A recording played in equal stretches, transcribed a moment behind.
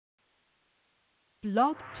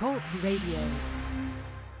Blog Talk Radio.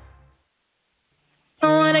 I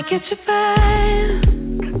wanna catch a vibe.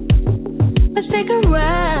 Let's take a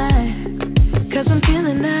ride. 'Cause I'm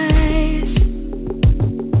feeling nice.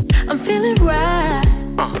 I'm feeling right.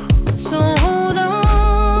 So hold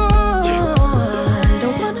on.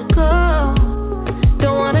 Don't wanna go.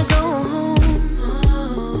 Don't wanna go home.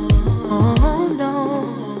 Oh no.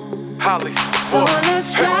 Holly. So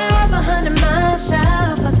let's drive 100 miles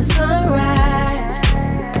south of the sunrise.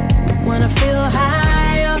 Wanna feel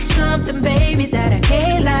high off something, baby, that I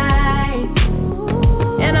can't like.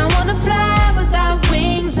 And I wanna fly without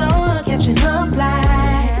wings or catching a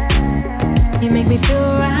flight. You make me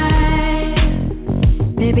feel right.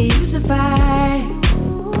 Baby, you survive.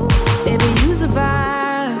 Baby, you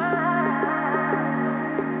survive.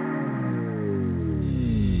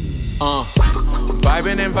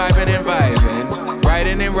 Vibing and vibing and vibing.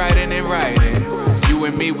 Riding and riding and riding. You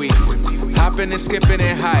and me, we hopping and skipping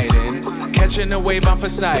and hiding. Catching a wave on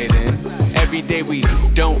Poseidon. Every day we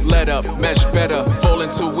don't let up, mesh better, fall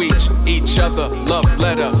into each other, love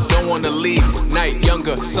letter. Don't wanna leave, night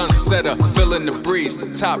younger, sunsetter, feeling the breeze,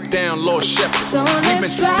 top down, Lord Shepherd. So We let's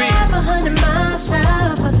meant to drive 100 miles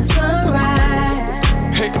south of the sunrise.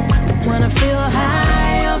 Hey. Wanna feel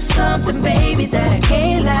high off something, baby, that I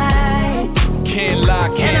can't like. Can't lie,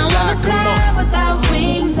 And I wanna come fly on. without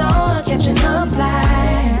wings or catching a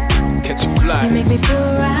flight. Catch a You fly. make me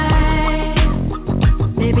feel right.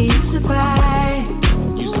 Baby, you survive.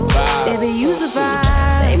 You survive. Baby, you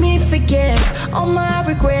survive. Make me forget all my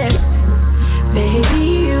regrets.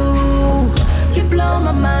 Baby, you blow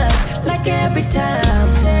my mind like every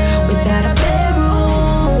time. Without a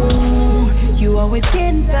bedroom, you always get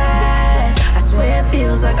inside. I swear it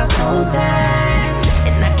feels like I'm so tired.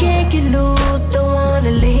 And I can't get loose, don't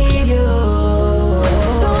wanna leave you.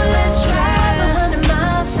 So let's drive 100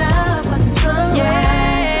 miles south of the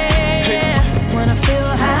sunrise. Yeah. Wanna feel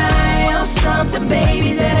high on something,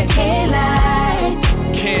 baby, that I can't like.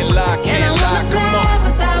 Can't lie, And I wanna come fly on.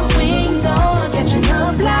 without wings or catching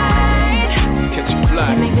a flight. Catch a fly.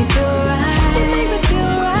 You make me feel right. You make me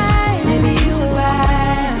feel right. Baby, you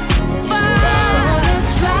arrive. So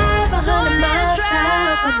let's drive 100 miles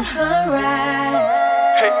south of the sunrise.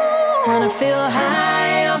 Hey. Wanna feel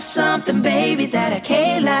high off something, baby, that I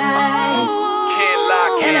can't like. Can't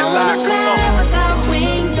lie, And I come wanna fly on. without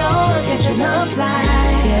wings or catching a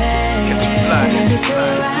flight. Yeah. Catch a fly. You make me feel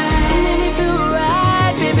right. You make me feel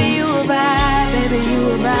right. Baby, you arrive. Baby, you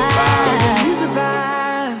arrive. You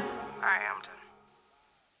survive.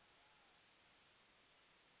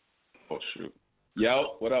 Oh shoot.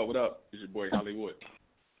 Yo, what up? What up? It's your boy Hollywood.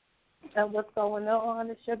 And what's going on?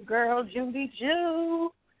 It's your girl, Judy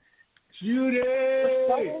Jew. Judy.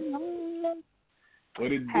 What's going on?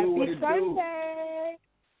 What it do? Happy What it do? Sunday.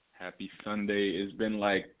 Happy Sunday. It's been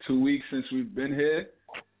like 2 weeks since we've been here.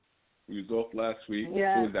 We was off last week.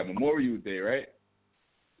 Yeah. It was that Memorial Day, right?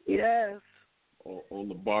 Yes. All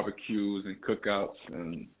the barbecues and cookouts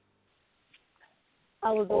and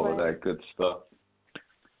I was all away. of that good stuff.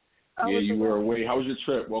 I Yeah, was you were away. How was your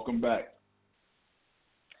trip? Welcome back.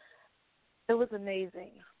 It was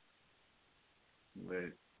amazing.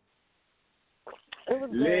 Lit. It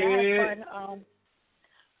was good. I had fun.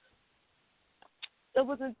 It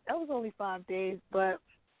was only 5 days, but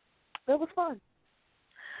it was fun.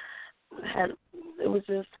 It was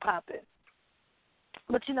just popping.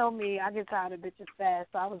 But you know me, I get tired of bitches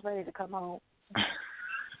fast, so I was ready to come home.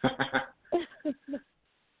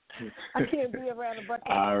 I can't be around a bunch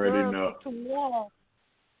of I already girls know. for too long.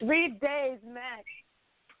 3 days max.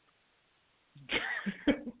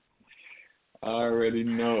 I already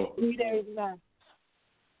know. 3 days max.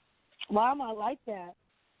 Why am I like that?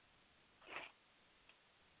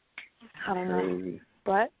 I don't know. Crazy.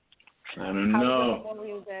 But I don't how know. was your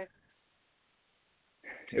Memorial Day?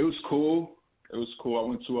 It was cool. I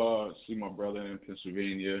went to see my brother in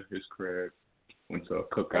Pennsylvania, his crib. Went to a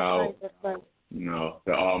cookout. That's right. You know,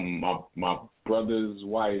 my brother's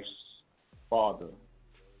wife's father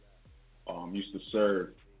used to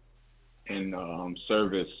serve in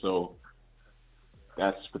service, so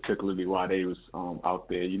that's particularly why they was out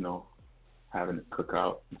there, you know, having a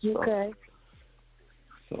cookout and stuff. Okay.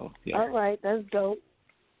 So yeah. All right, that's dope.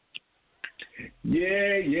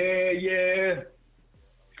 Yeah.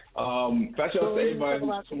 Fast out So to everybody talk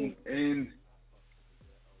about who's tuned in.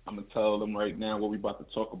 I'm gonna tell them right now what we about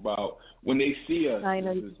to talk about. When they see us,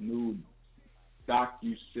 this new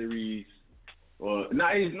docu-series, or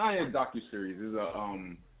it's not a docu-series. It's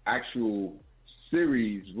a actual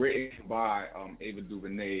series written by Ava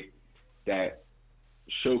DuVernay that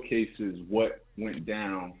showcases what went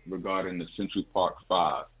down regarding the Central Park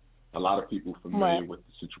 5 a lot of people familiar with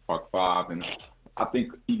the Central Park Five, and I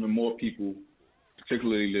think even more people,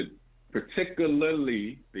 particularly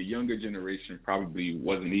the younger generation, probably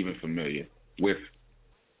wasn't even familiar with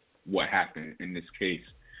what happened in this case.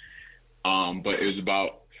 But it was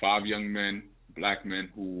about 5 young men, black men,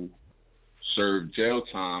 who served jail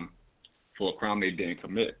time for a crime they didn't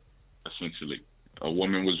commit, essentially. A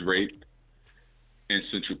woman was raped in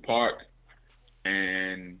Central Park,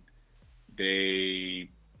 and they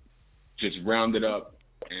just rounded up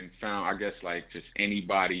and found, I guess, like just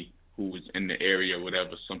anybody who was in the area,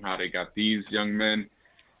 whatever. Somehow they got these young men,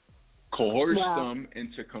 coerced them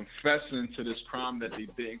into confessing to this crime that they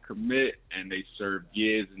didn't commit, and they served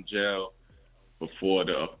years in jail before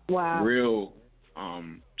the real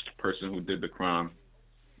person who did the crime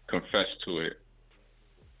confessed to it.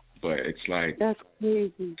 But it's like, that's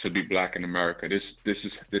crazy. To be black in America,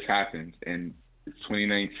 this happens, and it's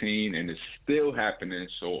 2019, and it's still happening.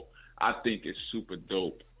 So I think it's super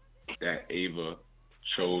dope that Ava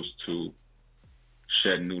chose to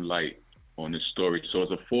shed new light on this story. So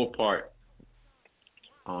it's a 4-part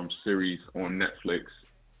series on Netflix.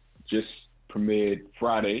 Just premiered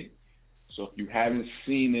Friday. So if you haven't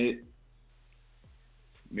seen it,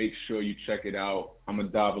 make sure you check it out. I'm going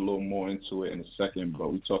to dive a little more into it in a second,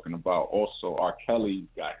 but we're talking about also R. Kelly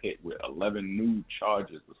got hit with 11 new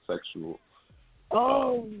charges of sexual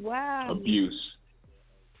abuse.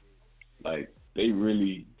 Like, they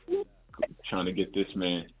really trying to get this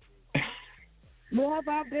man. Where have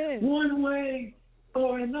I been? One way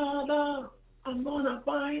or another, I'm going to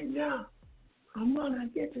find ya. I'm going to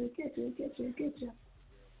get you.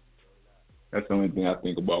 That's the only thing I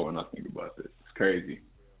think about when I think about this. It's crazy.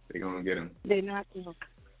 They're going to get him. They're not going to.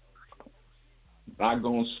 Not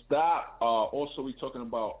going to stop. Also, we're talking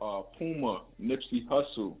about Puma, Nipsey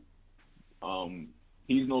Hussle.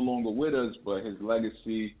 He's no longer with us, but his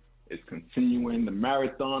legacy is continuing. The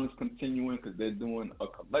marathon is continuing because they're doing a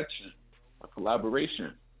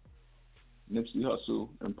collaboration. Nipsey Hussle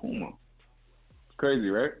and Puma. It's crazy,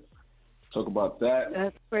 right? Talk about that.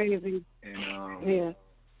 That's crazy. And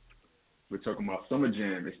we're talking about Summer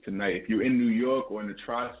Jam. It's tonight. If you're in New York or in the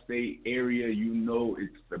tri-state area, you know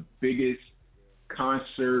it's the biggest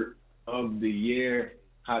concert of the year.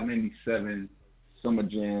 Hot 97 Summer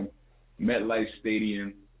Jam, MetLife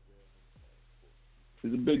Stadium.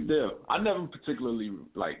 It's a big deal. I never particularly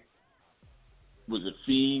was a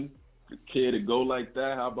fiend, care to go like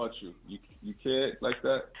that. How about you? You cared like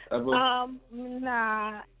that ever?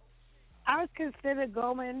 Nah. I was considered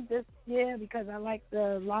going this year because I like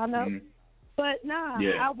the lineup. Mm-hmm. But nah,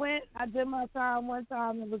 I went. I did my time one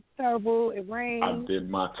time. It was terrible. It rained. I did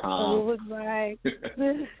my time. So it was like,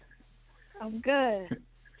 I'm good.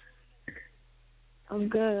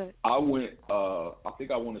 I went, I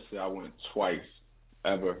think I want to say I went twice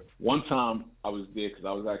ever. One time I was there because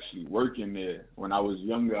I was actually working there when I was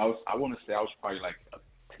younger. I want to say I was probably like a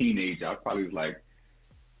teenager. I probably was like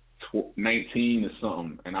 19 or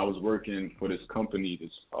something, and I was working for this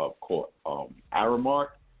company called Aramark,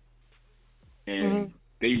 and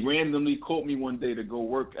they randomly called me one day to go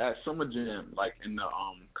work at Summer Jam, like in the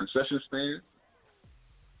concession stand,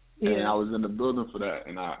 and I was in the building for that,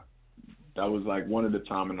 and that was like one of the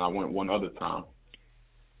time, and I went one other time,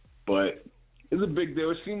 but it's a big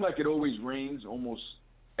deal. It seemed like it always rains almost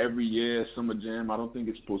every year, Summer Jam. I don't think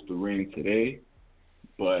it's supposed to rain today,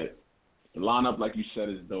 but the lineup, like you said,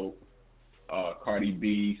 is dope. Cardi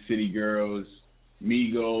B, City Girls,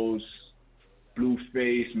 Migos,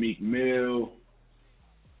 Blueface, Meek Mill,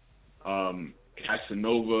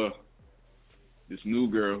 Casanova, this new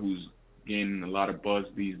girl who's gaining a lot of buzz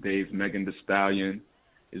these days, Megan Thee Stallion,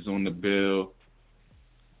 is on the bill.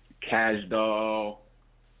 Cash Doll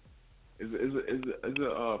is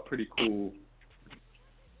a pretty cool.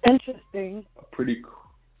 Interesting. A pretty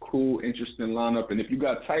cool, interesting lineup. And if you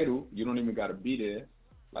got Tidal, you don't even got to be there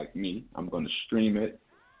like me. I'm going to stream it.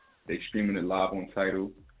 They streaming it live on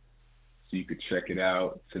Tidal, so you could check it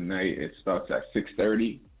out tonight. It starts at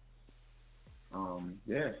 6:30.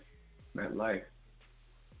 MetLife.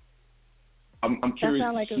 I'm curious that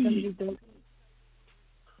sounds like to it's going see. to be dope.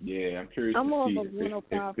 Yeah, I'm curious I'm to more see of a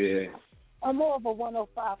 105. if I'm more of a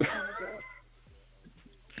 105 kind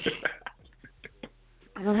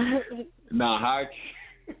of girl. Nah,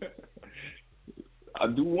 I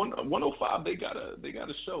do 105. They got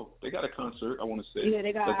a show. They got a concert. I want to say. Yeah,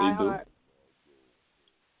 they got iHeart.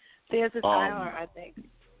 There's this iHeart, I think.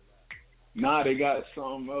 Nah, they got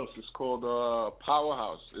something else. It's called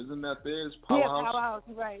Powerhouse. Isn't that theirs? Powerhouse. Yeah, Powerhouse.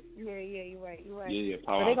 You're right. Yeah, you're right. Yeah,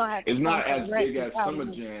 Powerhouse. It's not as big as Summer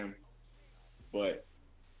Jam, but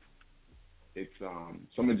it's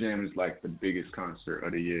Summer Jam is like the biggest concert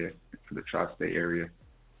of the year. to the tri-state area.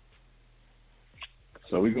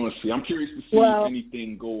 So we're gonna see. I'm curious to see if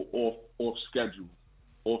anything go off schedule,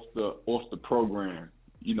 off the program.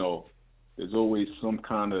 You know, there's always some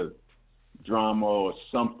kind of drama or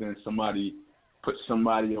something. Somebody put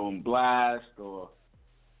somebody on blast or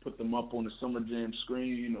put them up on the Summer Jam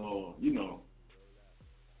screen, or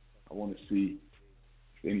I want to see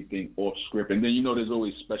if anything off script. And then there's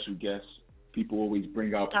always special guests. People always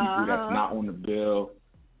bring out people that's not on the bill.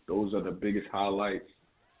 Those are the biggest highlights.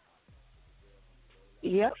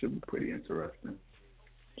 Yep. Should be pretty interesting.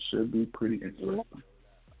 Yep.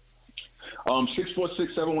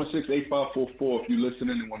 646-716-8544 if you're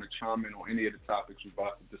listening and want to chime in on any of the topics we're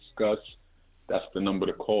about to discuss. That's the number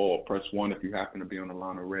to call. Press 1 if you happen to be on the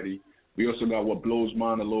line already. We also got What Blows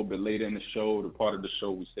Mine a little bit later in the show, the part of the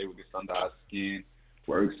show we say what gets under our skin,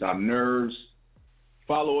 what irks our nerves.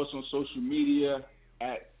 Follow us on social media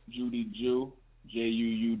at Judy Jew,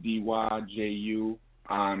 JUUDYJU.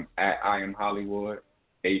 I'm at I Am Hollywood,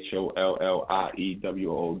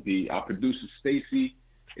 HOLLIEWOOD. Our producer Stacy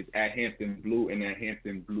is at Hampton Blue and at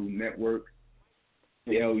Hampton Blue Network,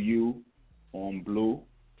 LU on Blue.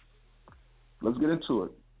 Let's get into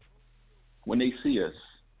it. When they see us,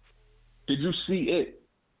 did you see it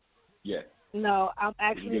yet? No, I'm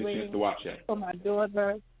actually waiting to watch it for my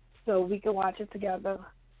daughter so we can watch it together.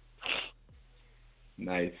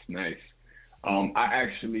 Nice. I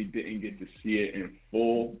actually didn't get to see it in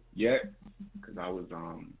full yet because I was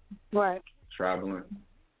traveling.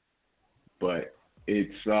 But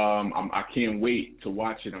it's I can't wait to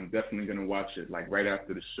watch it. I'm definitely gonna watch it like right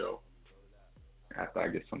after the show. After I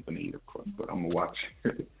get something to eat, of course, but I'm gonna watch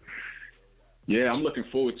it. Yeah, I'm looking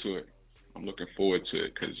forward to it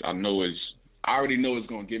because I already know it's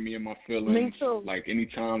gonna get me in my feelings. Me too. Like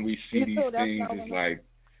anytime we see these things, it's like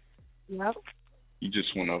you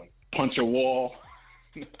just want to punch a wall.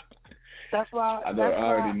 That's why I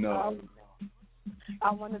already know.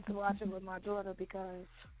 I wanted to watch it with my daughter because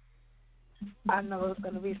I know it's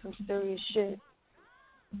gonna be some serious shit.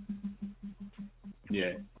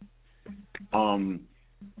 Yeah.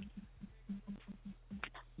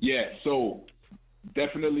 So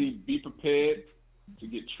definitely be prepared to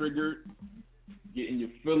get triggered, get in your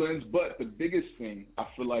feelings. But the biggest thing, I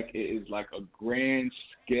feel like it is like a grand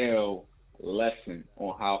scale lesson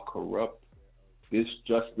on how corrupt this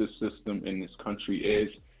justice system in this country is,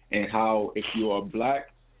 and how if you are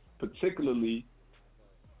black, particularly,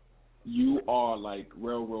 you are like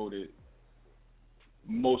railroaded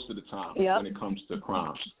most of the time when it comes to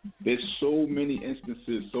crimes. There's so many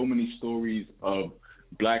instances, so many stories of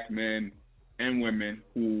black men and women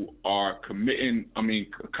who are confessing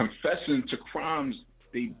to crimes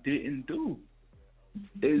they didn't do.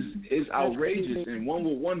 Is outrageous, and one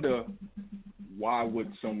would wonder, why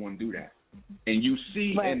would someone do that? And you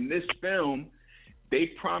see in this film, they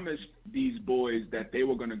promised these boys that they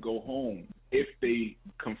were going to go home if they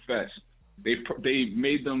confessed. They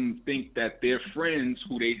made them think that their friends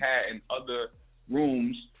who they had in other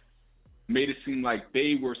rooms made it seem like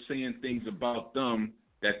they were saying things about them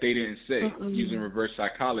that they didn't say, using reverse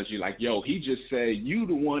psychology. Like, yo, he just said you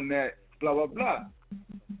the one that blah, blah, blah.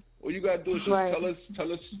 All you got to do is just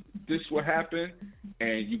tell us this what happened,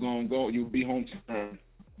 and you're going to go, you'll be home tonight.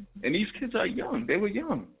 And these kids are young. They were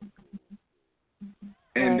young.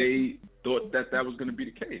 And they thought that was going to be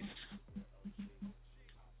the case.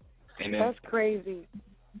 And that's crazy.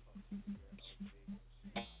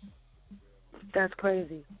 That's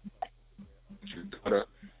crazy.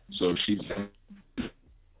 So she's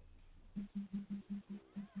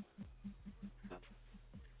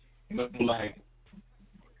like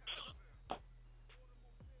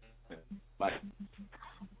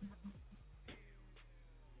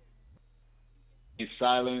be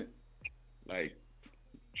silent, like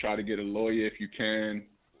try to get a lawyer if you can,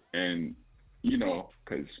 and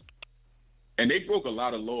because they broke a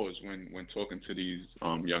lot of laws when talking to these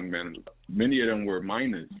young men. Many of them were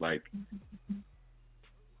minors, like,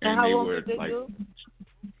 and how they long were did they like, do?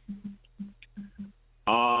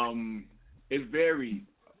 It varied.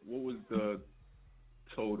 What was the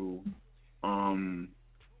total?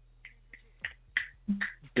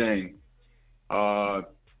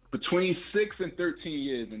 Between 6 and 13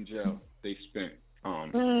 years in jail they spent.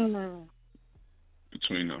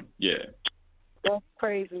 Between them, yeah. That's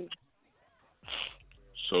crazy.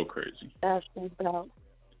 So crazy. That's about.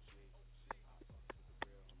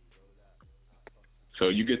 So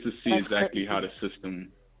you get to see exactly how the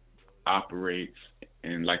system operates,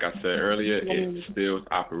 and like I said earlier, it's still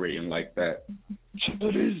operating like that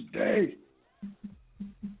to this day.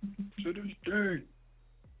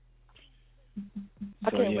 I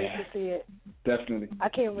can't wait to see it. Definitely. I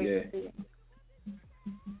can't wait to see it.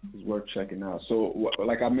 It's worth checking out. So,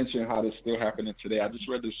 like I mentioned, how this still happening today. I just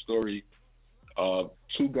read this story of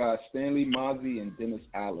two guys, Stanley Mozzie and Dennis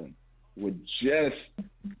Allen, were just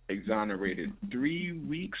exonerated 3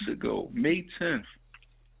 weeks ago, May 10th,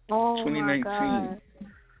 2019. My God.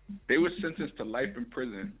 They were sentenced to life in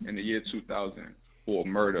prison in the year 2000 for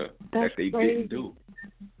murder that they crazy. didn't do.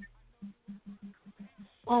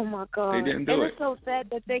 Oh my God! They didn't do it. It's so sad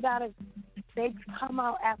that they come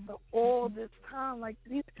out after all this time. Like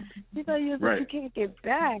these are years that you can't get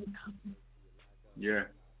back. Yeah.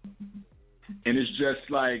 And it's just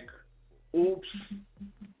like, oops,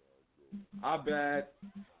 our bad.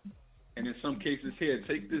 And in some cases, here,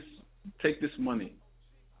 take this money.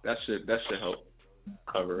 That should help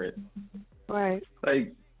cover it. Right.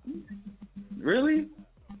 Like, really?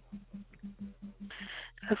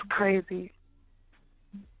 That's crazy.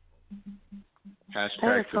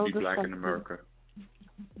 Hashtag so to be black disgusting. in America.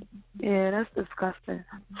 Yeah, that's disgusting.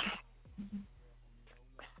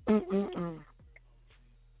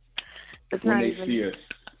 It's when not they even, see us.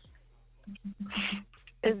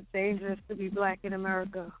 It's dangerous to be black in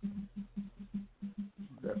America.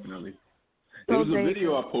 Definitely. So there was a dangerous.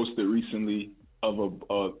 video I posted recently of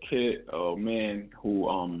a man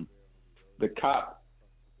who the cop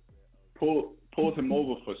pulled him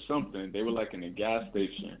over for something. They were like in a gas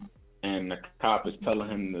station, and the cop is telling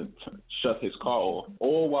him to shut his car off,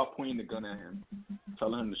 all while pointing the gun at him,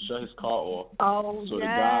 telling him to shut his car off. Oh, so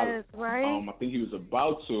yes, the guy, right? I think he was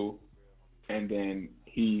about to, and then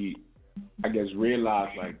he, I guess,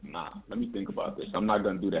 realized, like, nah, let me think about this. I'm not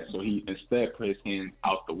going to do that. So he instead put his hand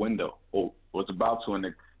out the window, or was about to, and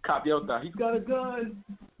the cop yelled out, he's got a gun.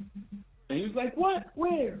 And he was like, what?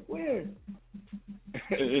 Where?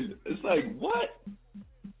 It's like, what?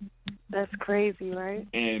 That's crazy, right?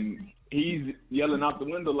 And he's yelling out the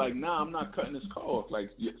window like, nah, I'm not cutting his car off. Like,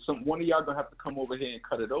 one of y'all going to have to come over here and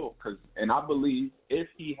cut it off. And I believe if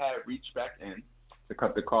he had reached back in to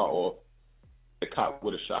cut the car off, the cop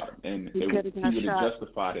would have shot him. And he would have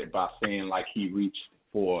justified it by saying, like, he reached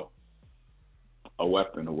for a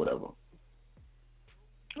weapon or whatever.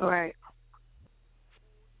 Right.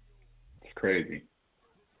 It's crazy.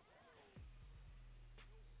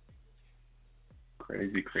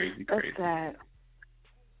 Crazy. That's sad.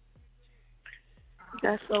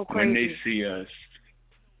 That's so crazy. When they see us.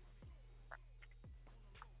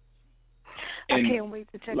 I can't wait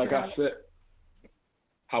to check it out. Like I said,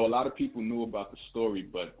 how a lot of people knew about the story,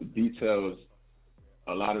 but the details,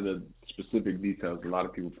 a lot of the specific details, a lot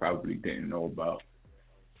of people probably didn't know about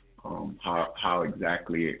how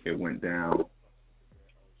exactly it went down.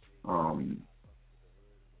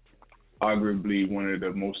 Arguably one of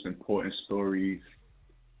the most important stories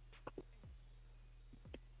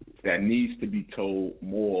that needs to be told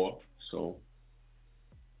more. So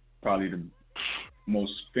probably the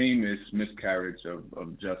most famous miscarriage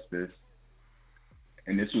of justice.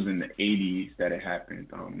 And this was in the 80s that it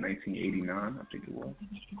happened, 1989, I think it was.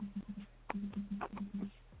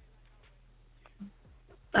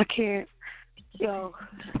 I can't.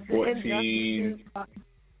 14.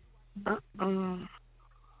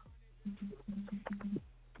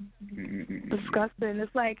 Disgusting.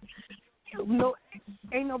 It's like, no,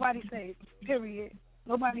 ain't nobody safe, period.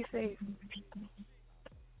 Nobody safe.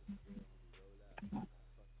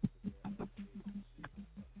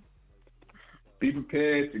 Be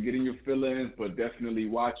prepared to get in your feelings, but definitely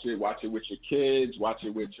watch it. Watch it with your kids. Watch it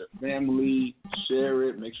with your family. Share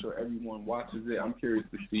it. Make sure everyone watches it. I'm curious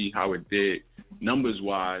to see how it did,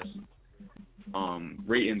 numbers-wise,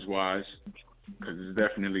 ratings-wise, because it's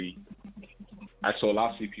definitely, I saw a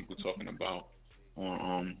lot of people talking about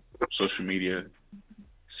on social media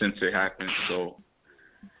since it happened. So,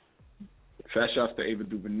 fat shouts to Ava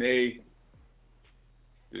DuVernay.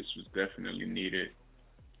 This was definitely needed,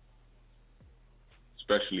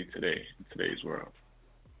 especially today, in today's world.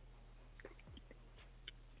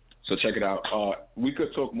 So check it out. We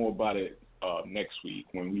could talk more about it next week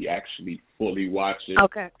when we actually fully watch it.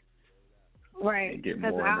 Okay. Right. And get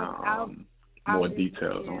more more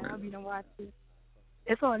details on it. I'll be to watch it.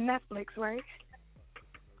 It's on Netflix, right?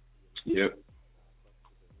 Yep.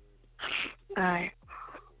 All right.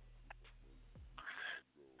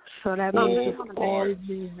 So that means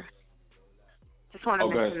just want to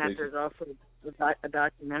mention that there's also a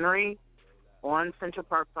documentary on Central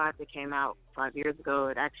Park 5 that came out 5 years ago.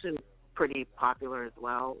 It actually was pretty popular as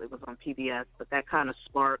well. It was on PBS, but that kind of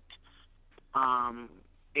sparked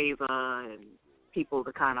Ava and people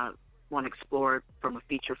to kind of want to explore it from a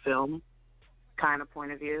feature film kind of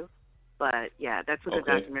point of view. But, yeah, that's what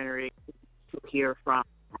the documentary you'll hear from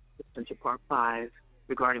with Central Park 5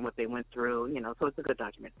 regarding what they went through. So it's a good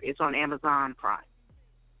documentary. It's on Amazon Prime.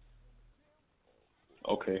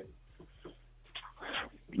 Okay.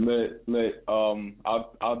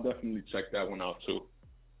 I'll definitely check that one out too.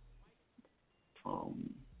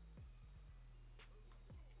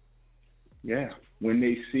 Yeah, when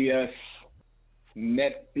they see us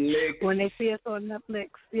Netflix. When they see us on Netflix,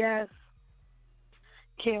 yes.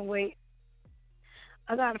 Can't wait.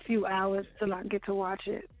 I got a few hours till I get to watch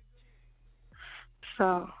it.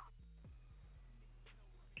 So.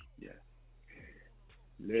 Yeah.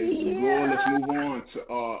 Let's move on to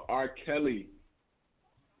R. Kelly.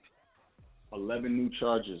 11 new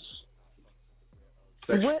charges.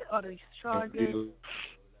 What are these charges?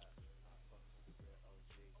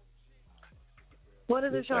 What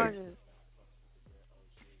are the charges?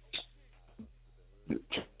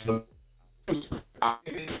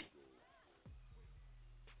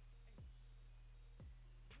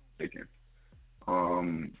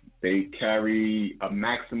 They carry a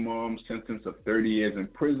maximum sentence of 30 years in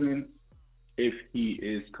prison if he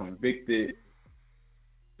is convicted.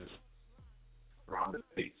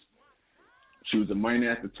 She was a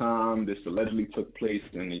minor at the time. This allegedly took place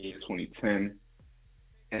in the year 2010,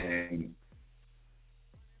 and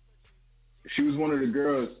she was one of the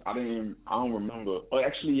girls. I don't remember. Oh,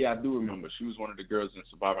 actually, yeah, I do remember. She was one of the girls in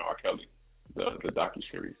Surviving R. Kelly, the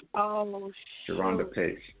docuseries. Oh, Sharonda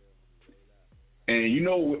Pace. And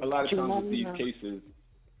a lot of times with these cases,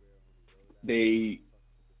 they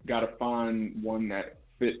gotta find one that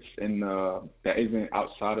fits in that isn't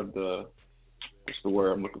outside of the, what's the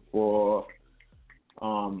word I'm looking for?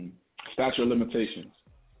 Statute of limitations.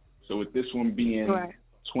 So with this one being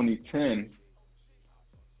 2010,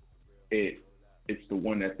 it's the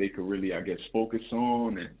one that they could really, I guess, focus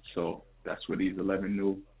on, and so that's where these 11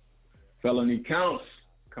 new felony counts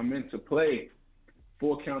come into play.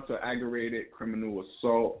 4 counts of aggravated criminal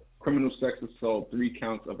assault, criminal sex assault, 3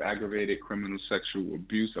 counts of aggravated criminal sexual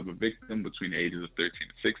abuse of a victim between the ages of 13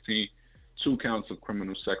 and 16, 2 counts of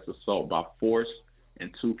criminal sex assault by force,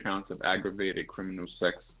 and 2 counts of aggravated criminal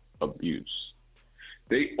sex abuse.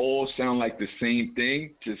 They all sound like the same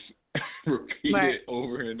thing, just repeated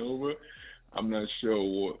over and over. I'm not sure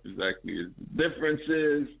what exactly is the difference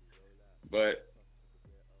is, but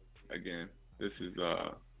again, this is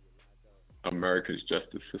America's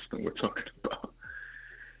justice system we're talking about.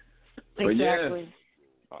 But exactly.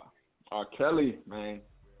 Yeah, R. Kelly, man, I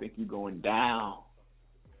think you're going down.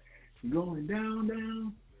 You're going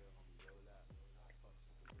down.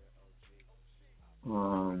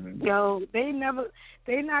 Yo,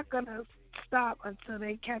 they're not gonna stop until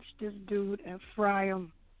they catch this dude and fry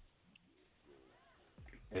him.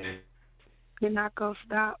 They're not gonna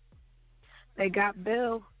stop. They got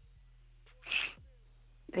Bill.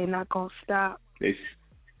 They're not gonna stop. His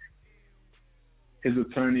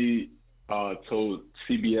attorney told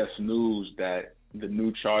CBS News that the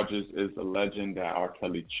new charges is alleging that R.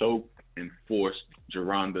 Kelly choked and forced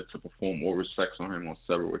Geronda to perform oral sex on him on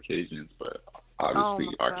several occasions, but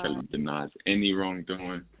obviously R. Kelly denies any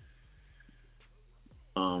wrongdoing.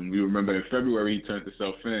 You remember in February he turned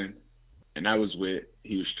himself in, and that was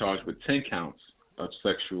he was charged with 10 counts of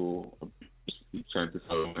sexual abuse. He turned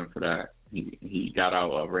himself in for that. He got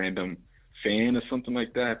out a random fan or something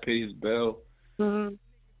like that, paid his bail. Mm-hmm.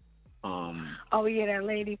 That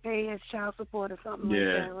lady paid his child support or something like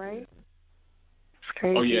that, right? It's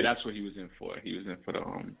crazy. Oh yeah, that's what he was in for. He was in for the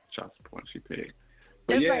child support she paid.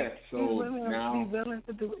 But it's like so women now be willing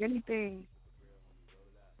to do anything.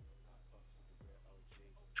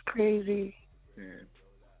 It's crazy. Yeah.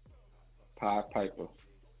 Pied Piper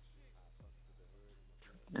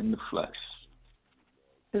in the flesh.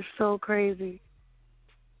 It's so crazy.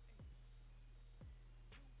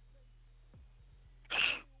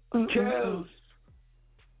 Kills.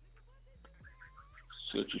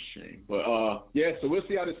 Such a shame. But so we'll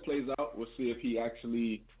see how this plays out. We'll see if he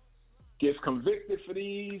actually gets convicted for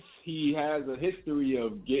these. He has a history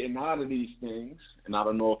of getting out of these things, and I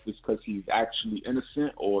don't know if it's because he's actually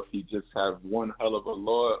innocent or if he just have one hell of a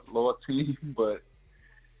law team, but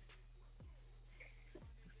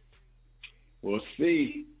we'll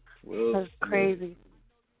see. That's crazy.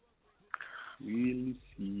 We'll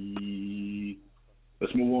see.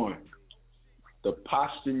 Let's move on. The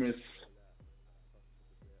posthumous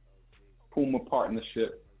Puma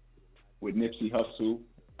partnership with Nipsey Hussle.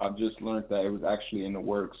 I just learned that it was actually in the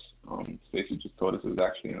works. Stacey just told us it was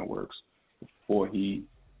actually in the works before he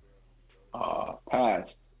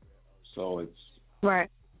passed. So it's right.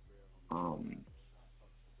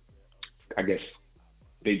 I guess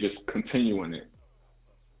they just continuing it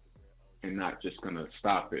and not just gonna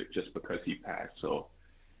stop it just because he passed. So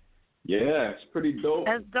Yeah, it's pretty dope.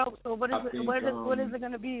 That's dope. So what is it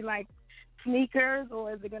going to be, like sneakers,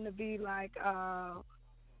 or is it going to be like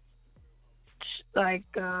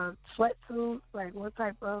sweatsuits? Like what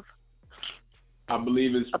type of? I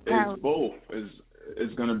believe it's both.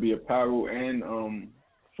 It's going to be apparel and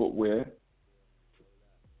footwear.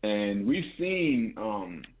 And we've seen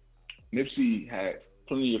Nipsey had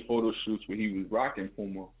plenty of photo shoots where he was rocking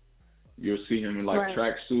Puma. You'll see him in like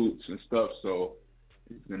track suits and stuff. So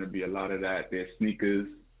it's going to be a lot of that. There's sneakers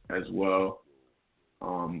as well.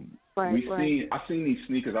 I've seen these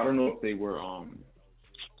sneakers. I don't know if they were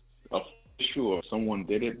official or someone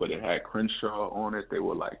did it, but it had Crenshaw on it. They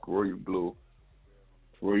were like royal blue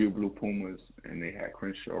Pumas, and they had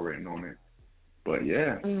Crenshaw written on it. But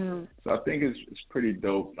yeah, so I think it's pretty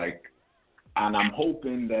dope. Like, and I'm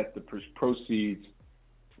hoping that the proceeds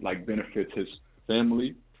like benefits his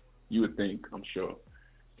family. You would think, I'm sure,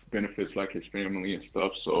 benefits like his family and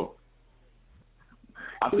stuff. So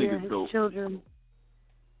I think it's dope. Children.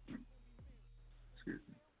 Excuse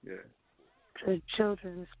me. Yeah. To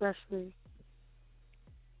children, especially.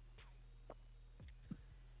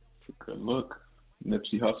 Good look,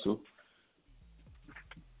 Nipsey Hussle.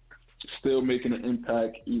 Still making an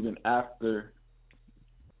impact even after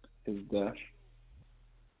his death.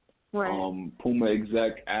 Right. Puma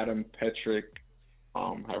exec Adam Petrick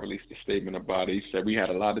had released a statement about it. He said, we had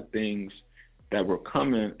a lot of things that were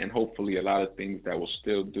coming, and hopefully a lot of things that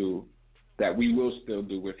we will still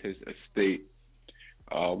do with his estate.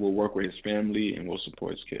 We'll work with his family and we'll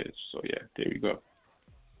support his kids. So yeah, there you go.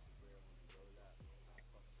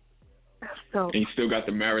 So, and he still got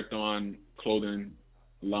the Marathon clothing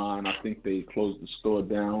line. I think they closed the store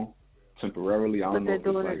down temporarily. I don't know if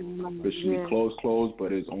it's like officially closed,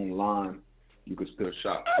 but it's online. You can still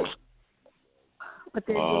shop for but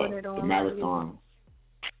they're doing it the Marathon.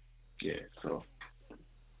 Yeah, so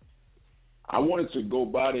I wanted to go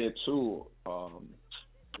by there too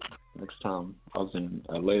next time I was in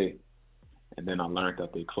LA, and then I learned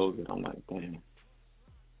that they closed it. I'm like, damn,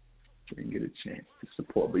 didn't get a chance to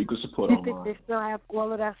support, but you can support online. You think they still have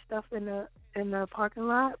all of that stuff in the parking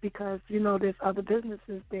lot? Because there's other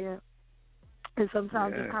businesses there, and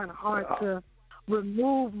sometimes it's kind of hard to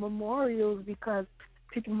remove memorials because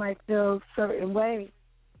people might feel a certain way.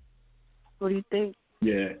 What do you think?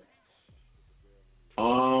 Yeah.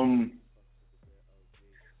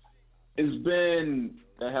 It's been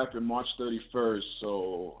that happened March 31st,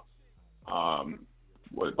 so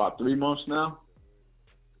about 3 months now?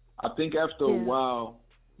 I think after a while,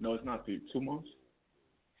 no, it's not 2 months.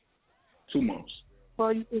 2 months.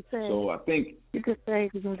 Well, you could say. So I think you could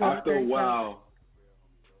say after a while,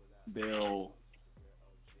 they'll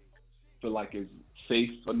feel like it's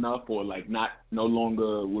safe enough, or like no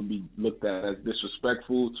longer would be looked at as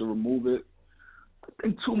disrespectful to remove it. I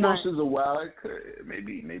think 2 months is a while. It could,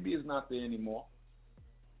 maybe it's not there anymore.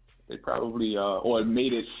 They probably or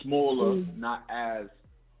made it smaller, not as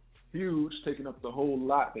huge, taking up the whole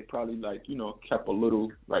lot. They probably kept a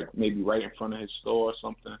little, like maybe right in front of his store or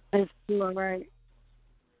something. It's still right.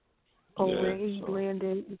 Or where he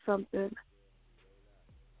landed or something.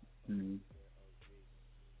 Mm-hmm.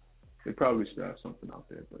 They probably still have something out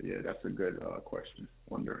there, but yeah, that's a good question.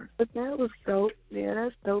 Wondering. But that was dope. Yeah,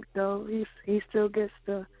 that's dope though. He still gets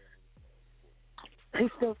he's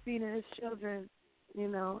still feeding his children,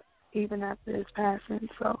 even after his passing.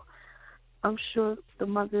 So I'm sure the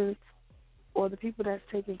mothers or the people that's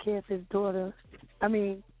taking care of his daughter,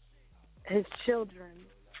 his children,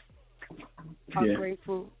 are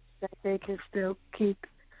grateful that they can still keep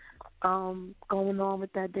going on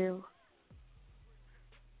with that deal.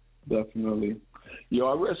 Definitely. Yo,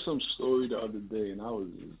 I read some story the other day, and I was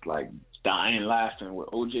just like dying laughing with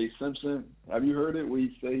O.J. Simpson. Have you heard it? Where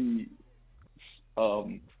he say he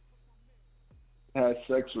had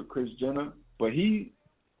sex with Kris Jenner, but he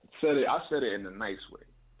said it. I said it in a nice way.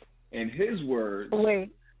 In his words,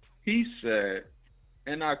 he said,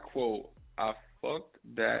 and I quote, "I fucked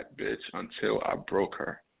that bitch until I broke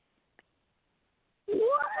her."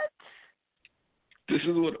 What? This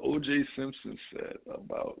is what O.J. Simpson said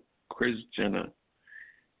about Kris Jenner.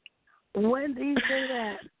 When did he say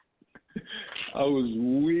that? I was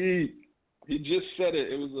weak. He just said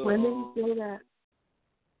it. It was when did he say that?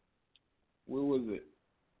 Where was it?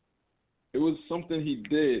 It was something he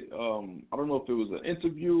did. I don't know if it was an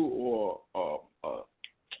interview or a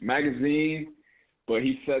magazine, but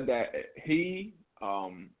he said that he,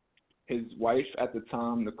 his wife at the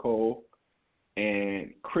time, Nicole,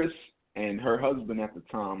 and Kris and her husband at the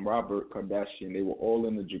time, Robert Kardashian, they were all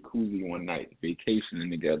in the jacuzzi one night, vacationing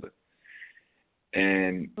together.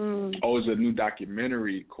 And it's a new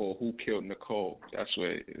documentary called Who Killed Nicole. That's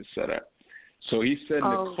where it's set up. So he said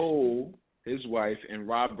Nicole, his wife, and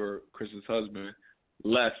Robert, Chris's husband,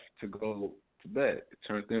 left to go to bed. It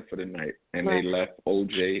turned in for the night. And they left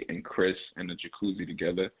OJ and Chris in the jacuzzi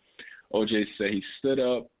together. OJ said he stood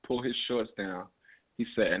up, pulled his shorts down. He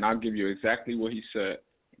said, and I'll give you exactly what he said.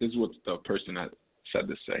 This is what the person that said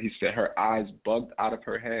this said. He said her eyes bugged out of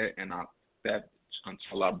her head, and that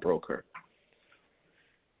until I broke her.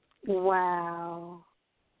 Wow.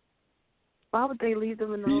 Why would they leave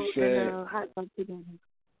them in the hot tub together?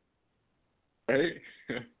 Right?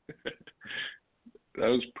 That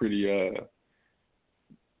was pretty,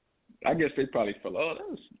 I guess they probably felt, that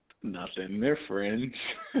was nothing. They're friends.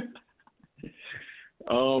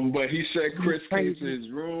 But he said Chris came to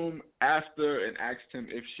his room after and asked him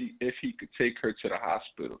if he could take her to the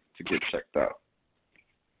hospital to get checked out.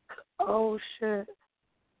 Oh, shit.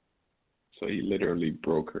 So he literally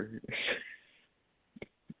broke her.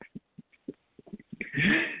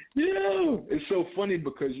 Yeah, it's so funny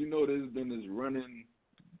because, there's been this running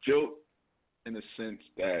joke in the sense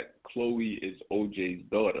that Chloe is OJ's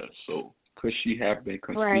daughter. So could she have been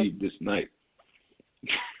conceived this night?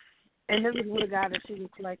 And this is what a guy that she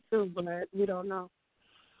looks like too, but we don't know.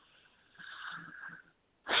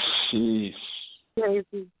 Jeez.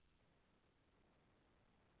 Crazy.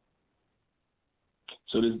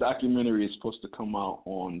 So this documentary is supposed to come out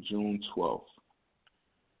on June 12th.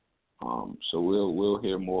 So we'll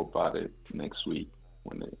hear more about it next week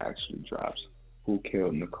when it actually drops. Who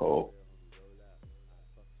Killed Nicole?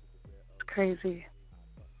 It's crazy.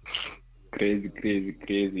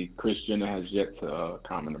 Crazy. Kris Jenner has yet to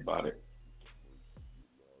comment about it.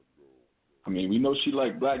 I mean, we know she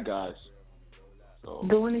like black guys. So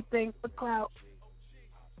do anything for clout.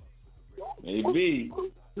 Maybe.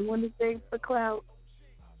 Do anything for clout.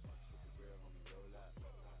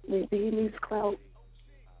 Maybe he needs clout.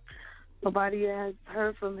 Nobody has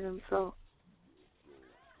heard from him, so.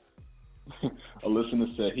 A listener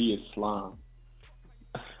said he is slime.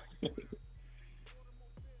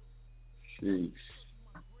 Jeez.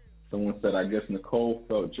 Someone said, I guess Nicole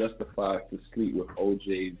felt justified to sleep with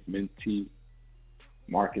OJ's mentee,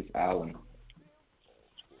 Marcus Allen.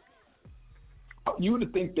 You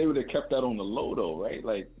would think they would have kept that on the low, though, right?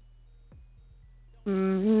 Like,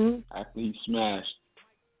 after he smashed.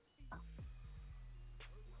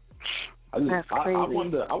 That's crazy.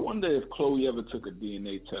 I wonder if Chloe ever took a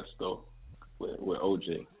DNA test, though, with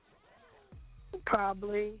OJ.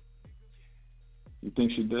 Probably. You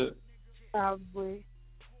think she did? Probably.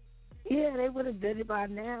 Yeah, they would have did it by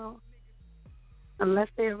now. Unless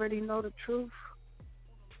they already know the truth.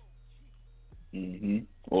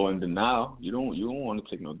 Or in denial. You don't want to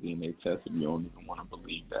take no DNA test if you don't even want to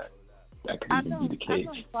believe that could even be the case.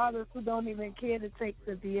 I know fathers who don't even care to take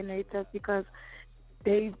the DNA test because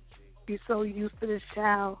they be so used to this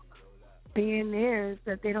child being theirs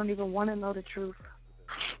that they don't even want to know the truth.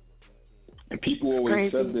 And people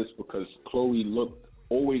always said this because Chloe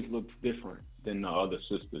always looked different than the other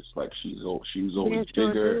sisters. Like she was always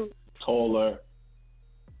bigger, taller,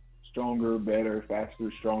 stronger, better,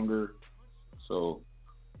 faster, stronger. So.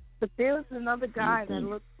 But there was another guy that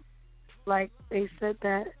looked like they said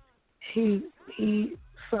that he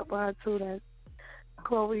slept by her too. That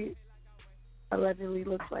Chloe allegedly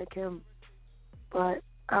looks like him, but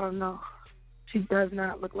I don't know. She does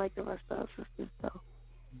not look like the rest of her sisters, though.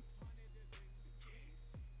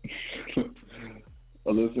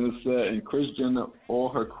 A listener said, and Kris Jenner, all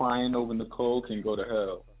her crying over Nicole can go to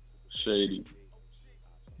hell. Shady.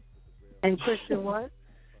 And Christian what?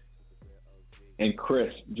 And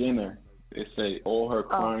Kris Jenner, they say all her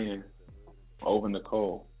crying over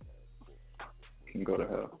Nicole can go to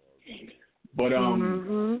hell. But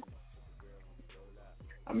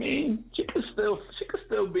I mean, she could still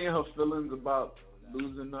be in her feelings about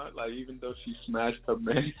losing her, like even though she smashed her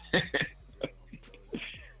man.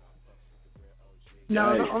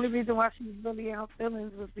 No, the only reason why she was really in her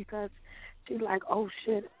feelings was because she's like, oh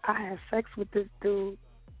shit, I had sex with this dude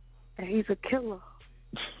and he's a killer.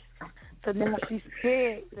 So now she's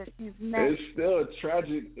scared that she's not. It's still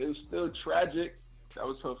tragic. That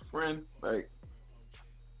was her friend, like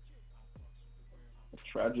a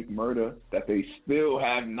tragic murder that they still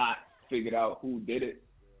have not figured out who did it.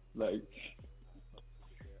 Like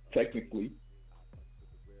technically.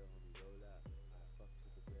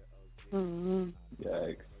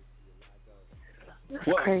 Yikes. That's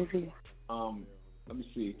crazy. Let me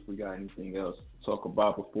see if we got anything else to talk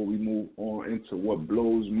about before we move on into what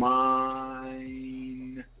blows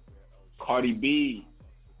mine. Cardi B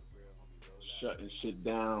shutting shit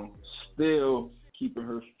down, still keeping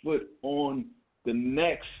her foot on the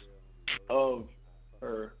next of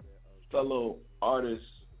her fellow artist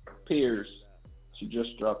peers, she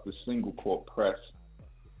just dropped a single called Press.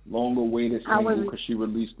 Long-awaited single because she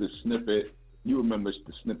released this snippet. You remember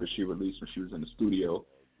the snippet she released when she was in the studio.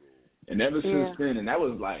 And ever since then, and that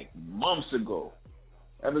was like months ago.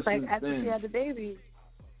 Ever since after then, she had the baby.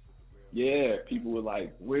 Yeah, people were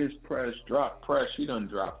like, "Where's Press? Drop Press." She done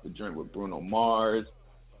dropped the joint with Bruno Mars,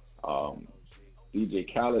 DJ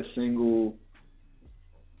Khaled single,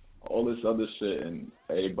 all this other shit, and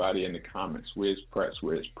everybody in the comments, "Where's Press?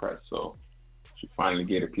 Where's Press?" So she finally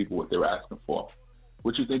gave the people what they were asking for.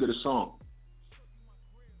 What you think of the song?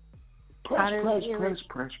 Press.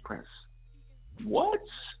 What?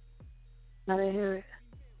 I didn't hear it.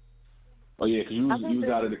 Oh yeah, because you was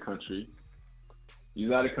out of the country. You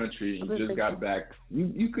was out of the country. You just got back.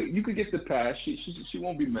 You could get the pass. She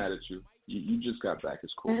won't be mad at you. You just got back.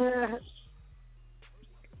 It's cool.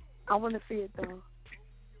 I want to see it though.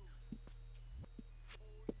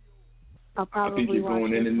 I think you're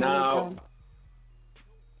going in and out.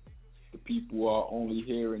 The people are only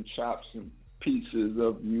hearing chops and pieces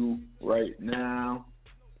of you right now.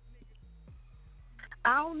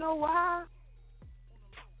 I don't know why.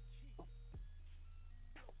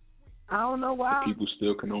 The people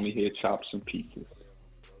still can only hear chops and pieces.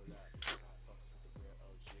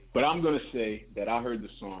 But I'm going to say that I heard the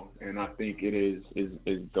song, and I think it is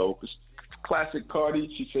dope. It's classic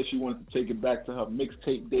Cardi. She said she wanted to take it back to her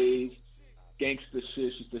mixtape days, gangster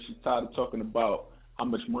shit. She said she's tired of talking about how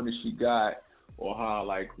much money she got or how,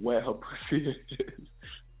 like, wet her pussy is.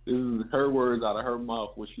 This is her words out of her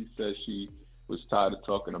mouth, what she said she was tired of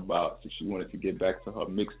talking about. So she wanted to get back to her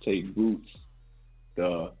mixtape roots,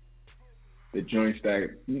 the joints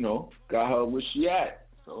that, got her where she at.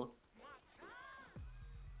 So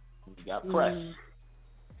we got Press.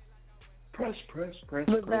 Press.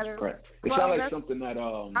 It sounds like something that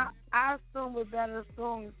I assume with better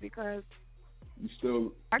songs because you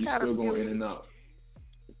still going in and out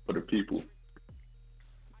for the people.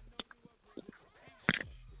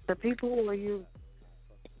 The people or you?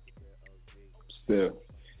 Still.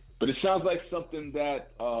 But it sounds like something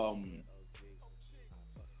that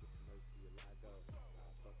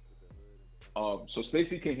so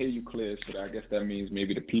Stacey can hear you clear, so I guess that means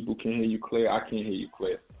maybe the people can hear you clear. I can't hear you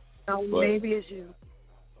clear. Oh, maybe it's you.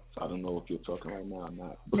 I don't know if you're talking right now or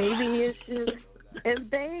not. Maybe it's you. And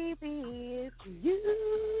baby, it's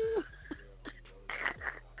you.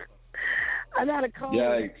 I got a cold.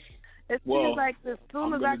 Yikes. It seems like as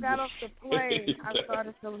soon as I got off the plane, I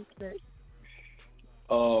started feeling sick.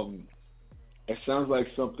 It sounds like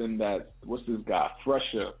something that, what's this guy,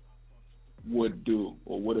 Fresher, would do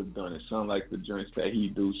or would have done. It sounds like the joints that he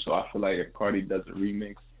do. So I feel like if Cardi does a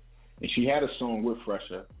remix, and she had a song with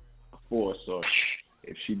Fresher before, so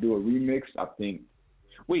if she do a remix, I think.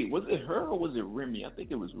 Wait, was it her or was it Remy? I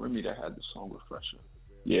think it was Remy that had the song with Fresher.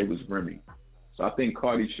 Yeah, it was Remy. So I think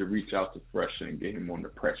Cardi should reach out to Fresher and get him on the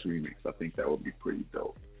Press remix. I think that would be pretty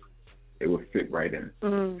dope. It would fit right in.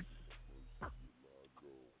 Mm-hmm.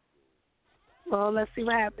 Well, let's see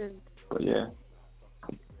what happens. But yeah.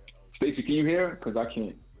 Stacey, can you hear it? Because I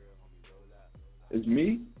can't. It's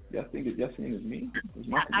me? Y'all saying it's me?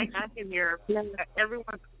 I can hear.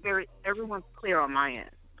 Everyone's clear on my end.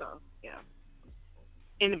 So yeah.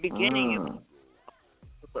 In the beginning,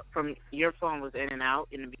 from your phone was in and out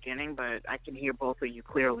in the beginning, but I can hear both of you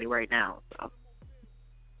clearly right now. So.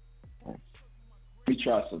 Let me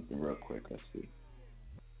try something real quick. Let's see.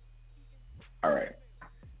 All right.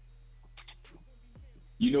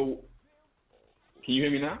 Can you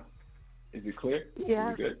hear me now? Is it clear? Yeah.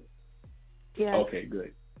 Is it good? Yeah. Okay,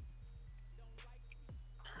 good.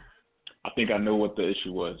 I think I know what the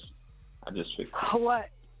issue was. I just fixed it. What?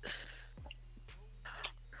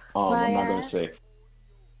 I'm not going to say.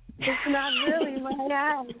 It's not really my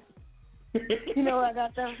eyes. You know where I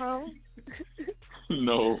got that from?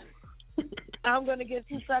 No. I'm going to get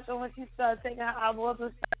too sucker when she started taking her eyeballs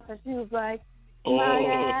and stuff, and she was like,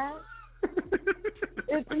 my eyes.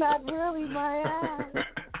 It's not really my eyes.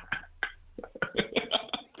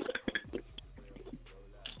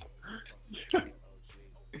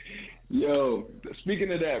 Yo,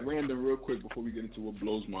 speaking of that, random real quick before we get into what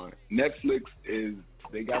blows mine. Netflix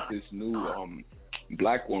they got this new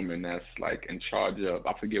black woman that's like in charge of,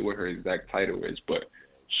 I forget what her exact title is, but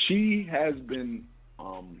she has been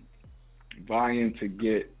vying to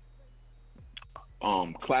get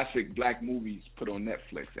classic black movies put on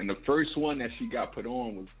Netflix. And the first one that she got put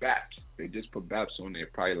on was Baps. They just put Baps on there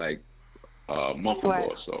probably like a month ago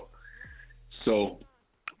or so. So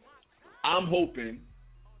I'm hoping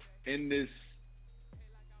in this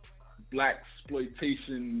black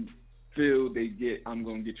exploitation feel they get I'm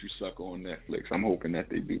Gonna Get You Sucker on Netflix. I'm hoping that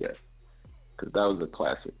they do that. Because that was a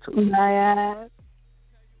classic, too. My ass.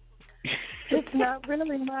 It's not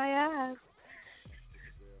really my ass.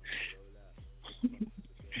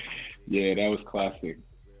 Yeah, that was classic.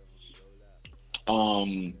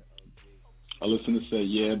 A listener said,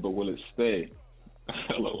 yeah, but will it stay?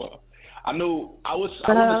 LOL. I know, I want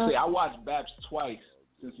to say I watched Babs twice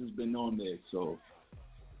since it's been on there, so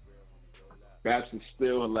Babs is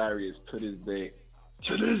still hilarious to this day.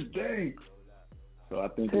 To this day. So I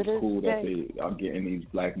think it's cool that they are getting these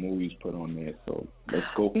black movies put on there. So let's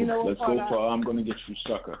go for I'm Gonna Get You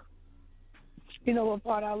Sucker. You know what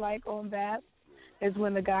part I like on Babs is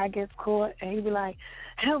when the guy gets caught and he be like,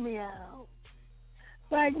 help me out.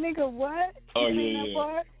 Like, nigga, what? Oh, you yeah.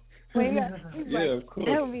 Part? He's yeah, like, of course.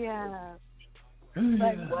 help me out.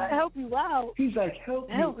 Like, what? Help you out? He's like, help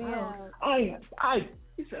me out.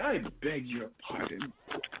 He said, I beg your pardon.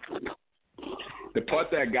 The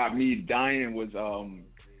part that got me dying was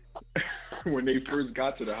when they first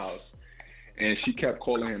got to the house, and she kept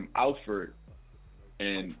calling him Alfred,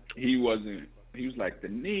 and he was like, the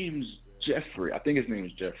name's Jeffrey. I think his name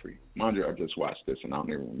is Jeffrey. Mind you, I just watched this and I don't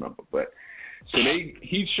even remember. But so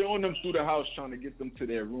he's showing them through the house trying to get them to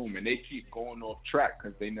their room, and they keep going off track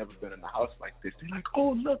because they never been in a house like this. They're like,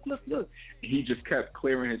 oh, look. And he just kept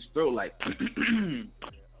clearing his throat like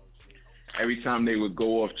every time they would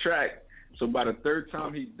go off track. So by the third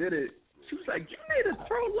time he did it, she was like, you need to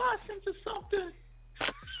throw lozenges or something.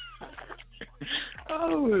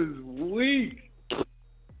 I was weak.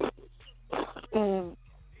 You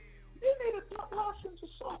need to throw lozenges or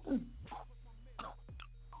something.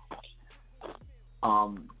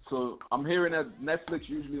 So I'm hearing that Netflix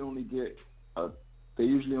usually only get a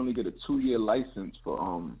 2-year license for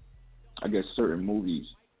I guess certain movies,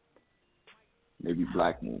 maybe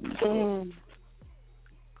black movies. So.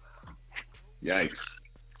 Yikes.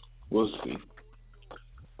 We'll see.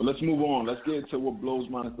 But let's move on. Let's get into what blows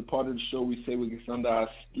mine. It's the part of the show we say what gets under our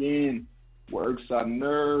skin, what irks our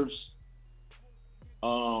nerves.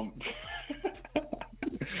 I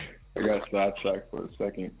got sidetracked for a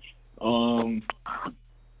second.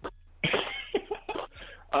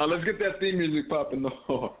 Let's get that theme music popping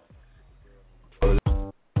though.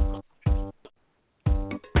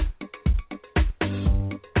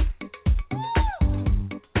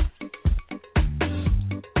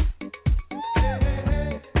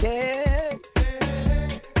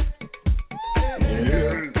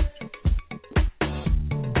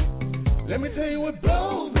 Let me tell you what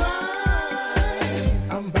blows mine.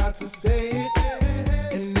 I'm about to say it,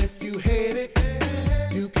 and if you hate it,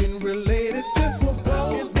 you can relate it. Just what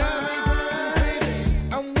blows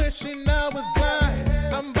mine. I'm wishing I was blind.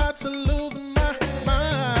 I'm about to lose my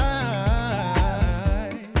mind.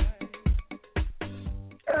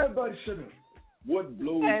 Everybody shut up. What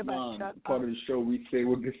blows mine? Part of the show we say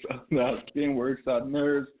what gets under our skin, what irks our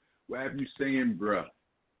nerves. What have you saying, bruh?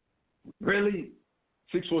 Really?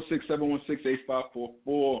 646-716-8544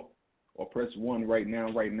 or press 1 right now.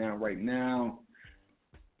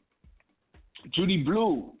 Judy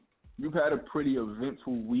Blue, you've had a pretty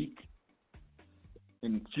eventful week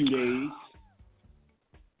in a few days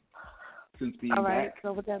since being back.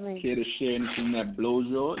 So what that means? Care to share anything that blows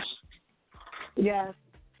yours? Yes.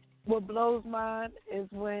 What blows mine is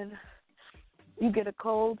when you get a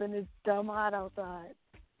cold and it's dumb hot outside.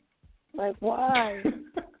 Like, why?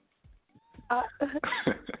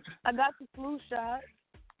 I got the flu shot.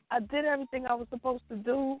 I did everything I was supposed to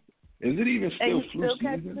do. Is it even still flu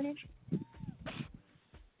season? Me?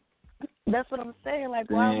 That's what I'm saying. Like,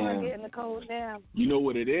 damn. Why am I getting the cold now? You know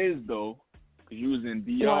what it is, though? Because you was in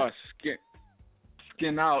DR,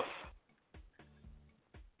 skin out.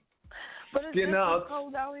 But it's just as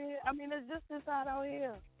cold out here. I mean, it's just as hot out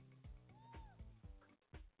here.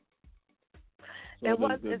 So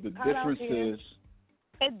the difference is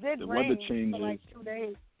it did the rain weather changes. for like 2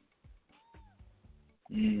 days.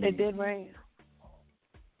 It did rain.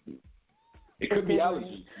 It could be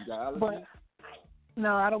allergies. You got allergies? But,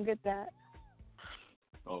 no, I don't get that.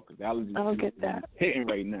 Oh, because allergies I don't get that. Hitting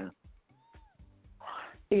right now.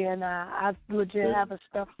 Yeah, nah. I legit have a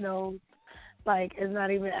stuffed nose. Like, it's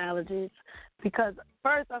not even allergies. Because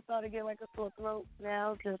first I started getting like a sore throat.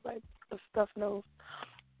 Now it's just like a stuffed nose.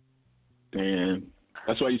 Damn.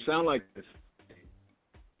 That's why you sound like this.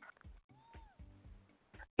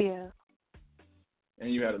 Yeah.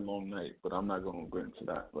 And you had a long night, but I'm not going to go into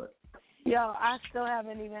that. But yo, I still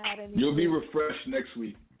haven't even had any. You'll be refreshed next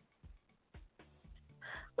week.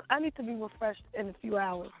 I need to be refreshed in a few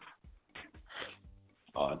hours.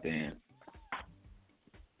 Oh, damn.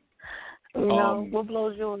 You know, what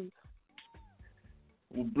blows yours?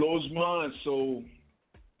 What blows mine, so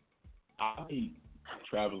I be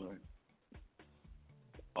traveling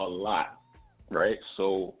a lot, right?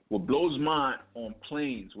 So what blows mine on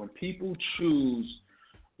planes, when people choose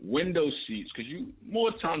window seats, because you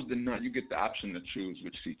more times than not, you get the option to choose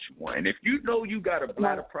which seat you want. And if you know you got a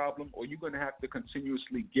bladder problem or you're going to have to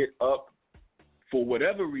continuously get up for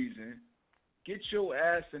whatever reason, get your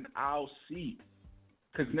ass an aisle seat.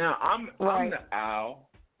 Because now I'm the aisle,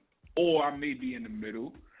 or I may be in the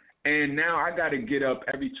middle, and now I got to get up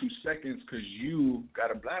every 2 seconds because you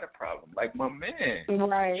got a bladder problem. Like, my man,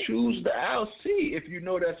 choose the aisle seat if you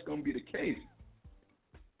know that's going to be the case.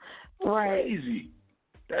 Right. Crazy.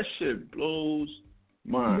 That shit blows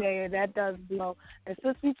mine. Yeah, that does blow. And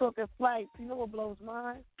since we talking flights, you know what blows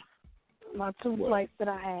mine? My 2 flights that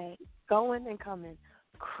I had, going and coming.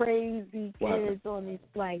 Crazy kids on these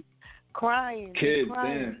flights. Crying. Kids,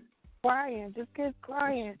 crying. Crying, just kids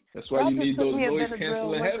crying. That's why you need those noise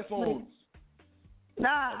canceling headphones.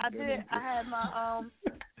 Nah, I did. I had my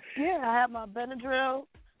I had my Benadryl.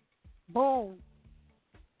 Boom.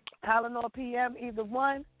 Tylenol PM, either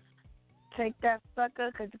one. Take that sucker,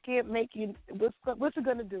 because you can't make you. What's it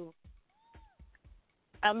gonna do?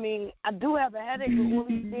 I mean, I do have a headache with all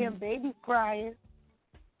these damn babies crying.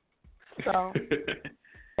 So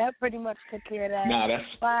that pretty much took care of that. Nah, that's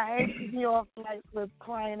why I hate to be off flights with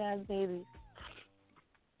crying ass babies.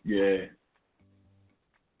 Yeah.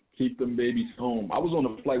 Keep them babies home. I was on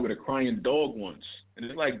a flight with a crying dog once, and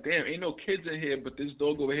it's like, damn, ain't no kids in here, but this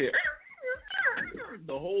dog over here.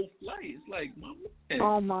 The whole flight. It's like, my man.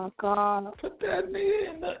 Oh my God. Put that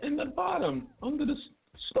nigga in the bottom under the.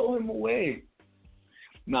 Stow him away.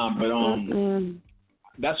 Nah, but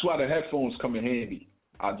that's why the headphones come in handy.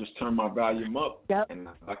 I just turn my volume up and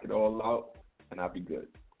I lock it all out, and I'll be good.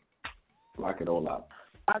 Lock it all out.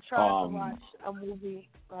 I tried to watch a movie,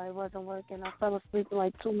 but it wasn't working. I fell asleep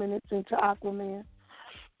like 2 minutes into Aquaman.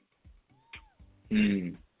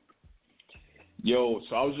 Yo,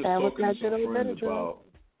 so I was just talking to some friends about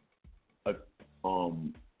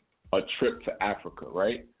a trip to Africa,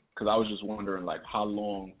 right? Because I was just wondering, like, how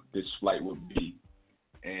long this flight would be.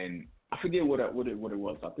 And I forget what it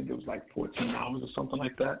was. I think it was like 14 hours or something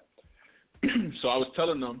like that. So I was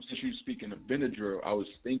telling them, since you were speaking of Benadryl, I was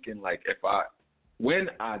thinking, like, when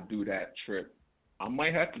I do that trip, I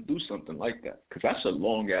might have to do something like that, because that's a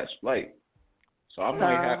long-ass flight. So I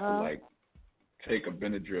might have to, like, take a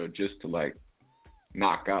Benadryl just to, like,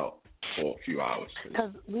 knock out for a few hours.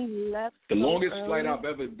 Because we left the longest flight I've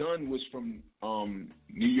ever done was from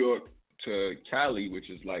New York to Cali, which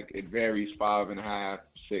is like, it varies 5.5,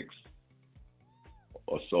 6,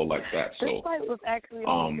 or so like that. This flight was actually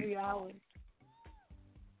only 3 hours.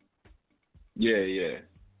 Yeah.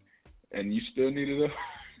 And you still needed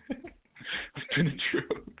a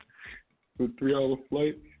Benadryl for a 3-hour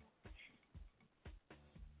flight?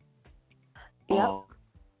 Yep.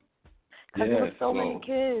 Because there were so many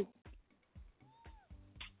kids.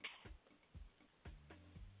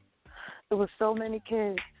 There were so many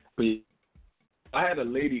kids. But I had a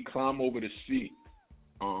lady climb over the seat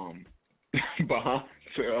behind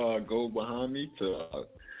to go behind me to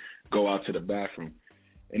go out to the bathroom.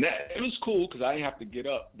 And it was cool because I didn't have to get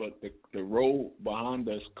up, but the row behind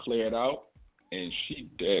us cleared out, and she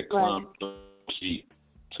did climb the seat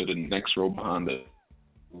to the next row behind us,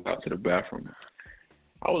 out to the bathroom.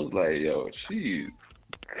 I was like, yo, she's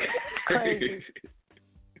crazy.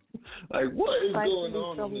 Like, what is going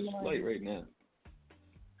on this flight right now?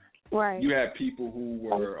 Right. You had people who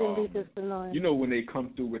were, you know, when they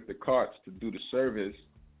come through with the carts to do the service,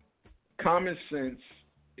 common sense,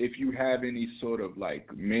 if you have any sort of, like,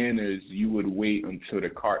 manners, you would wait until the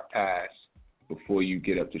cart passed before you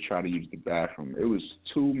get up to try to use the bathroom. It was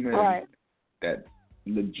 2 men that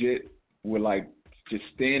legit were, like, just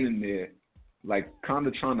standing there, like, kind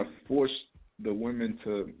of trying to force the women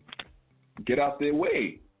to get out their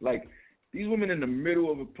way. Like, these women in the middle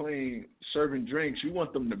of a plane serving drinks, you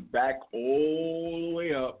want them to back all the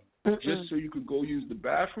way up just so you could go use the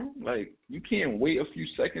bathroom? Like, you can't wait a few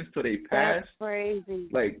seconds till they pass? That's crazy.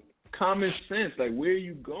 Like, common sense. Like, where are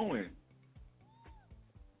you going?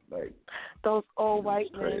 Like, those old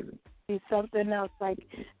white men be something else. Like,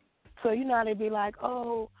 so you know how they be like,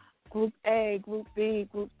 oh, Group A, Group B,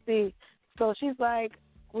 Group C. So she's like,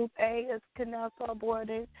 Group A can now start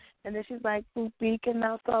boarding, and then she's like, Group B can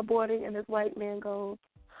now start boarding, and this white man goes,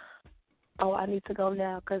 oh, I need to go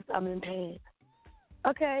now because I'm in pain.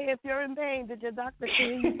 Okay, if you're in pain, did your doctor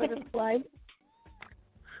clear you for this flight?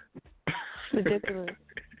 Ridiculous.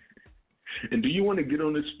 And do you want to get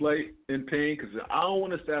on this flight in pain? Because I don't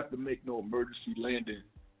want us to have to make no emergency landing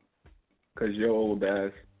because your old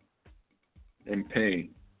ass and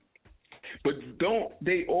pain. But don't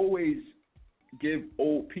they always give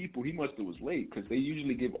old people? He must have was late because they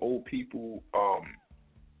usually give old people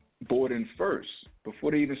boarding first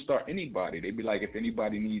before they even start anybody. They be like, if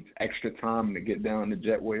anybody needs extra time to get down the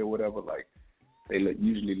jetway or whatever, like they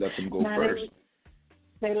usually let them go first.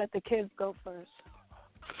 They let the kids go first.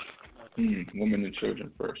 Women and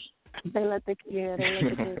children first. They let the kids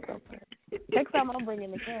go first. Next time I'm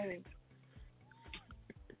bringing the cane.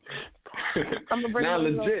 I'm gonna bring now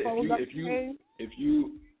legit. If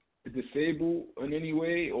you disabled in any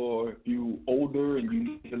way, or if you older and you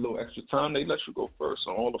need a little extra time, they let you go first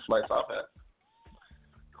on all the flights I've had.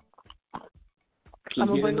 So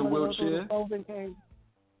get in the wheelchair.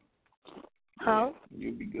 Huh? Yeah,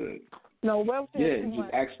 you'll be good. No wheelchair. Yeah,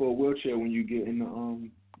 just ask for a wheelchair when you get in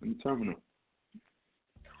the terminal.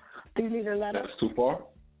 Do you need a letter? That's too far?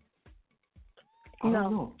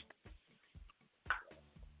 No.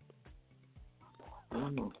 I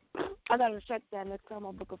don't know. I gotta check that next time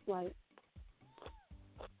I book a flight.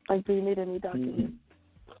 Like, do you need any documents?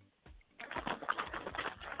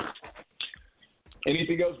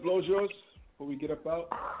 Anything else blows yours before we get up out?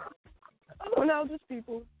 Oh, no, just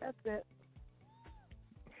people. That's it.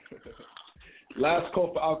 Last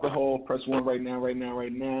call for alcohol. Press 1 right now.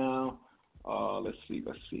 Let's see.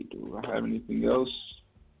 Do I have anything else?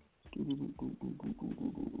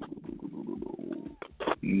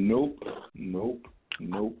 Nope.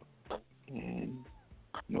 And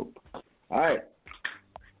nope. All right.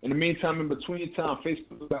 In the meantime, in between time,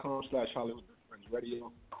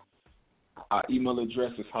 Facebook.com/HollywoodandFriendsRadio. Our email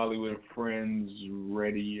address is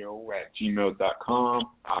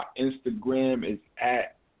HollywoodandFriendsRadio@gmail.com. Our Instagram is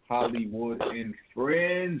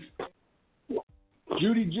 @HollywoodandFriends.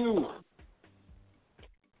 Judy Jew.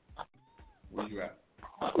 Where you at?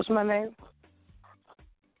 What's my name?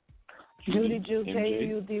 Judy Jew,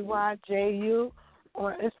 JUDYJU.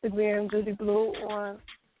 On Instagram, Judy Blue. On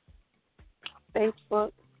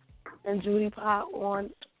Facebook, and Judy Pop on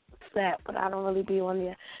Snap. But I don't really be on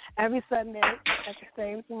there. Every Sunday at the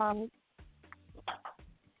same time.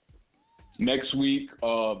 Next week,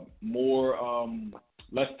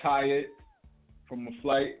 less tired from a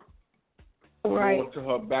flight. Right.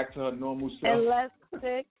 More back to her normal self.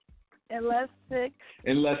 And less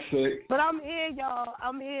sick. But I'm here, y'all.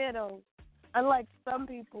 I'm here, though. Unlike some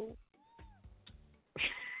people.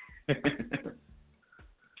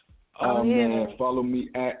 Man, follow me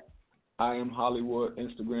at I Am Hollywood,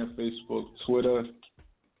 Instagram, Facebook, Twitter.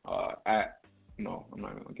 I'm not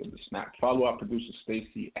gonna give the snap. Follow our producer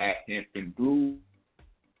Stacy at Hampton Blue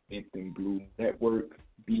Network,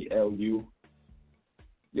 BLU.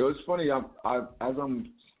 Yo, it's funny. As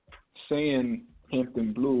I'm saying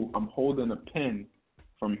Hampton Blue, I'm holding a pen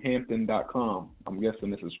from Hampton.com. I'm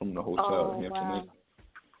guessing this is from the hotel Hampton. Wow.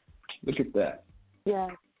 Look at that.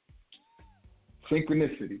 Yeah.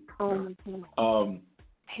 Synchronicity. Hampton Hotel.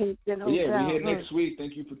 Yeah, we're here next week.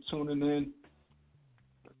 Thank you for tuning in.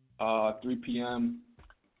 3 p.m.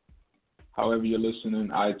 However you're listening,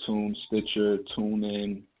 iTunes, Stitcher,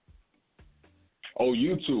 TuneIn. Oh,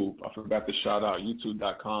 YouTube. I forgot to shout out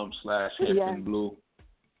youtube.com/HamptonBlue.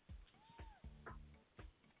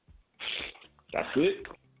 That's it.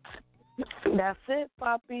 That's it,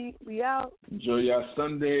 Poppy. We out. Enjoy your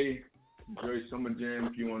Sunday. Enjoy Summer Jam.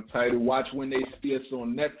 If you want Tidal, watch When They See Us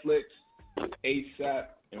on Netflix, ASAP,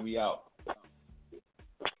 and we out.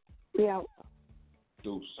 We out.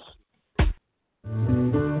 Deuce.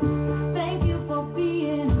 Thank you for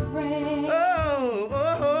being a friend.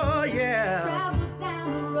 Oh, yeah. Travel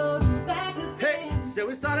down the road and back again. Hey, so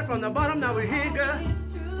we started from the bottom, now we're here, girl.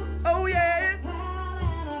 Oh, yeah.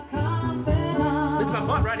 This is my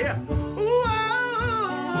part right here. Ooh,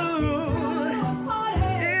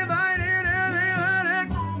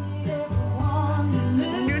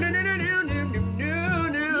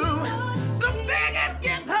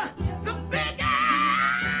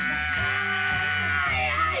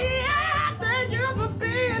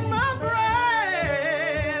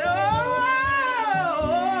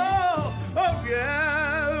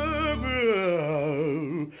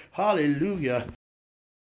 hallelujah.